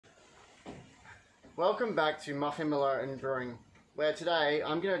Welcome back to Muffin Miller and Brewing, where today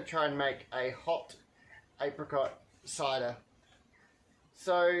I'm going to try and make a hopped apricot cider.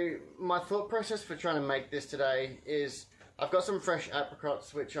 So my thought process for trying to make this today is I've got some fresh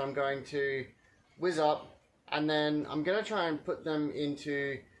apricots which I'm going to whiz up, and then I'm going to try and put them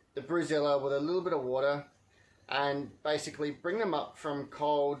into the brewzilla with a little bit of water and basically bring them up from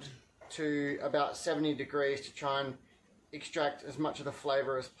cold to about 70 degrees to try and extract as much of the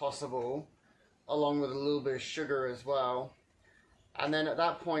flavour as possible, along with a little bit of sugar as well. And then at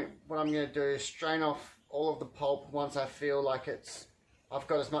that point what I'm going to do is strain off all of the pulp once I feel like I've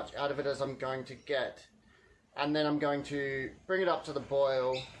got as much out of it as I'm going to get. And then I'm going to bring it up to the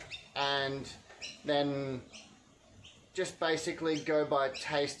boil and then just basically go by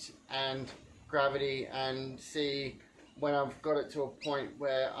taste and gravity and see when I've got it to a point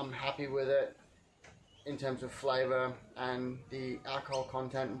where I'm happy with it in terms of flavour and the alcohol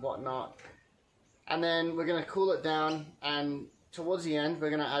content and whatnot. And then we're going to cool it down, and towards the end we're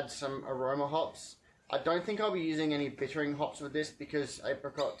going to add some aroma hops. I don't think I'll be using any bittering hops with this because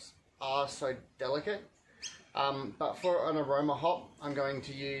apricots are so delicate. But for an aroma hop I'm going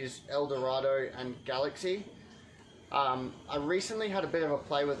to use Eldorado and Galaxy. I recently had a bit of a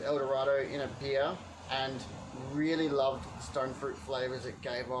play with Eldorado in a beer and really loved the stone fruit flavours it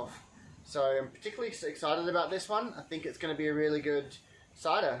gave off. So I'm particularly excited about this one. I think it's going to be a really good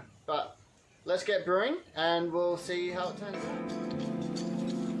cider. But let's get brewing and we'll see how it turns out.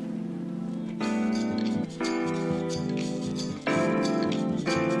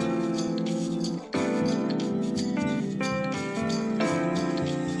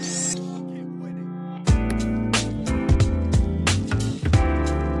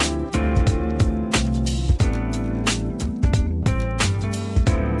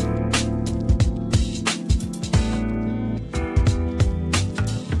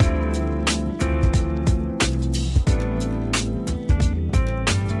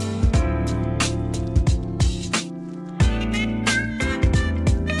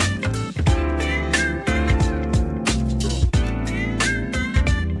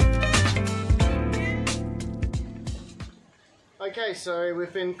 Okay, so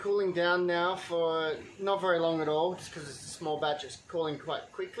we've been cooling down now for not very long at all, just because it's a small batch, it's cooling quite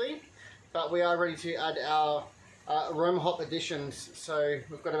quickly. But we are ready to add our aroma hop additions. So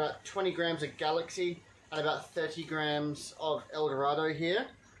we've got about 20 grams of Galaxy and about 30 grams of Eldorado here.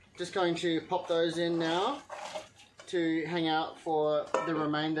 Just going to pop those in now to hang out for the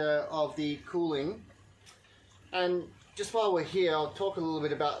remainder of the cooling. And just while we're here, I'll talk a little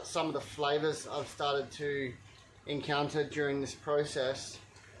bit about some of the flavours I've started to encounter during this process.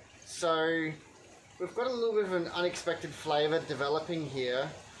 So we've got a little bit of an unexpected flavour developing here,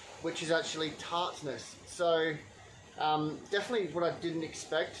 which is actually tartness. So definitely what I didn't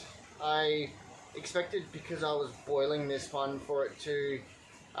expect. I expected, because I was boiling this one, for it to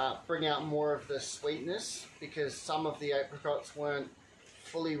bring out more of the sweetness, because some of the apricots weren't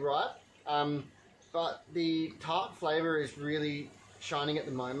fully ripe. But the tart flavour is really shining at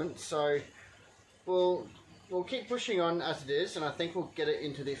the moment. So we'll keep pushing on as it is, and I think we'll get it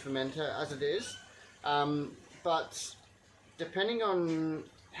into the fermenter as it is. But depending on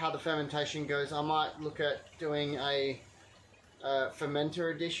how the fermentation goes, I might look at doing a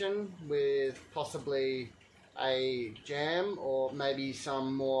fermenter addition with possibly a jam or maybe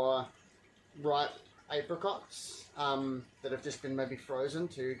some more ripe apricots that have just been maybe frozen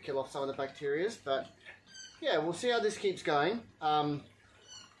to kill off some of the bacteria. But yeah, we'll see how this keeps going.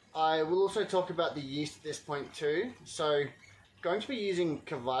 I will also talk about the yeast at this point too. So going to be using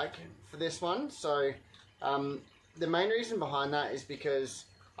keviek for this one. So the main reason behind that is because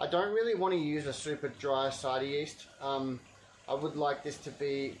I don't really want to use a super dry cider yeast. I would like this to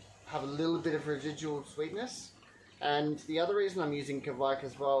have a little bit of residual sweetness. And the other reason I'm using keviek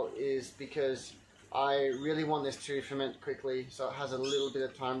as well is because I really want this to ferment quickly, so it has a little bit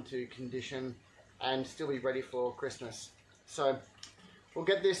of time to condition and still be ready for Christmas. So we'll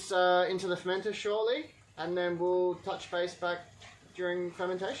get this into the fermenter shortly, and then we'll touch base back during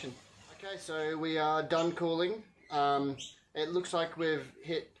fermentation. Okay, so we are done cooling. It looks like we've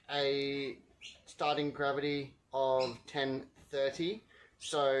hit a starting gravity of 1030,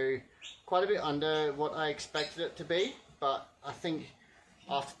 so quite a bit under what I expected it to be, but I think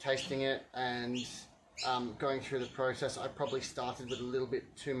after tasting it and going through the process, I probably started with a little bit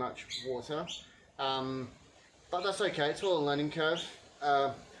too much water. But that's okay, it's all a learning curve.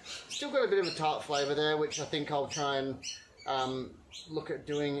 Still got a bit of a tart flavour there, which I think I'll try and look at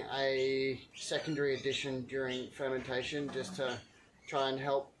doing a secondary addition during fermentation, just to try and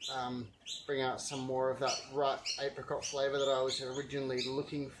help bring out some more of that ripe apricot flavour that I was originally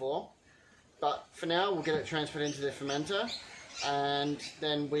looking for. but for now we'll get it transferred into the fermenter, and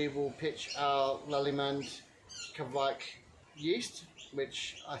then we will pitch our lallemand keviek yeast,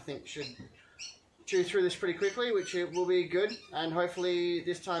 which I think should chew through this pretty quickly, which it will be good, and hopefully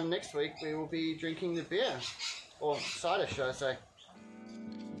this time next week we will be drinking the beer, or cider should I say.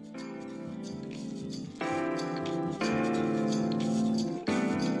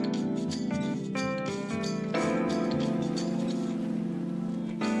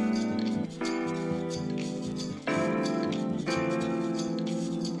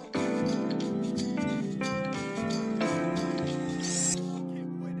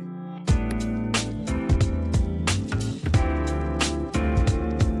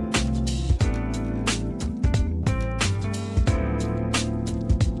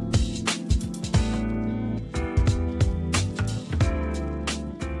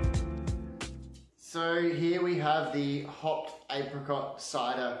 So here we have the hopped apricot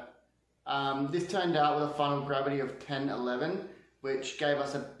cider. This turned out with a final gravity of 10-11, which gave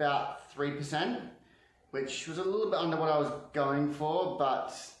us about 3%, which was a little bit under what I was going for,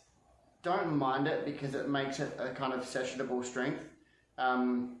 but don't mind it because it makes it a kind of sessionable strength.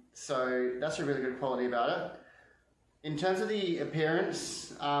 So that's a really good quality about it. In terms of the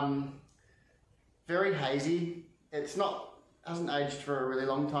appearance, very hazy. Hasn't aged for a really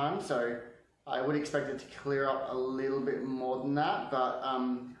long time, so I would expect it to clear up a little bit more than that, but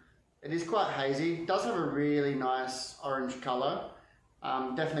it is quite hazy. It does have a really nice orange colour.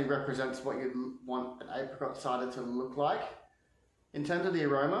 Definitely represents what you'd want an apricot cider to look like. In terms of the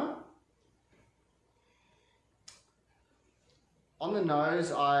aroma, on the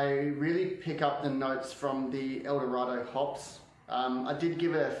nose I really pick up the notes from the Eldorado hops. I did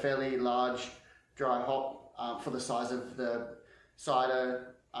give it a fairly large dry hop for the size of the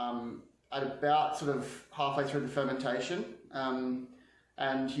cider at about sort of halfway through the fermentation,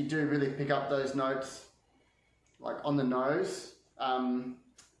 and you do really pick up those notes like on the nose.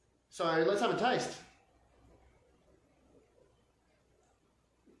 So let's have a taste.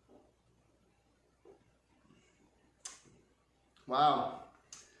 Wow,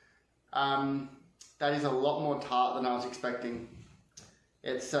 that is a lot more tart than I was expecting.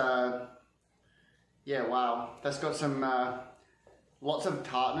 It's yeah, wow, that's got some lots of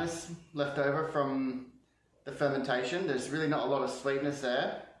tartness left over from the fermentation. There's really not a lot of sweetness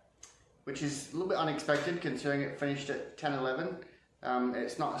there, which is a little bit unexpected considering it finished at 10-11.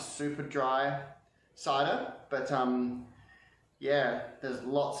 It's not a super dry cider, but yeah, there's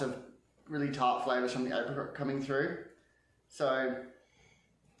lots of really tart flavours from the apricot coming through. So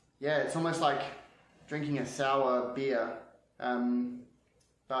yeah, it's almost like drinking a sour beer,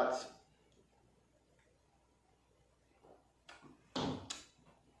 but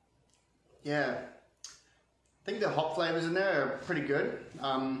yeah, I think the hop flavours in there are pretty good.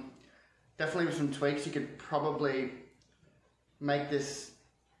 Definitely with some tweaks you could probably make this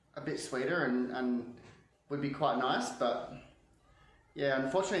a bit sweeter and would be quite nice, but yeah,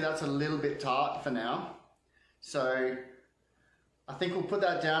 unfortunately that's a little bit tart for now. So I think we'll put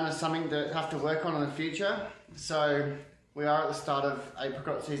that down as something to have to work on in the future. So we are at the start of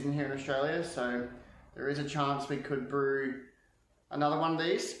apricot season here in Australia, so there is a chance we could brew another one of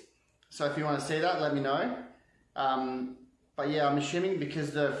these. So if you want to see that, let me know. But yeah, I'm assuming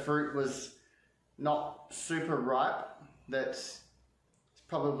because the fruit was not super ripe, that's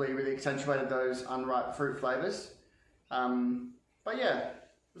probably really accentuated those unripe fruit flavours. But yeah,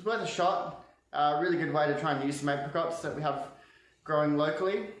 it was worth a shot. Really good way to try and use some apricots that we have growing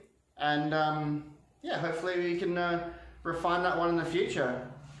locally. And yeah, hopefully we can refine that one in the future.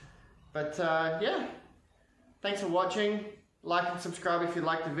 But yeah, thanks for watching. Like and subscribe if you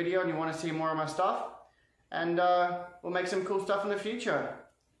liked the video and you want to see more of my stuff. And we'll make some cool stuff in the future.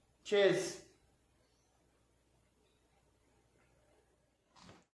 Cheers.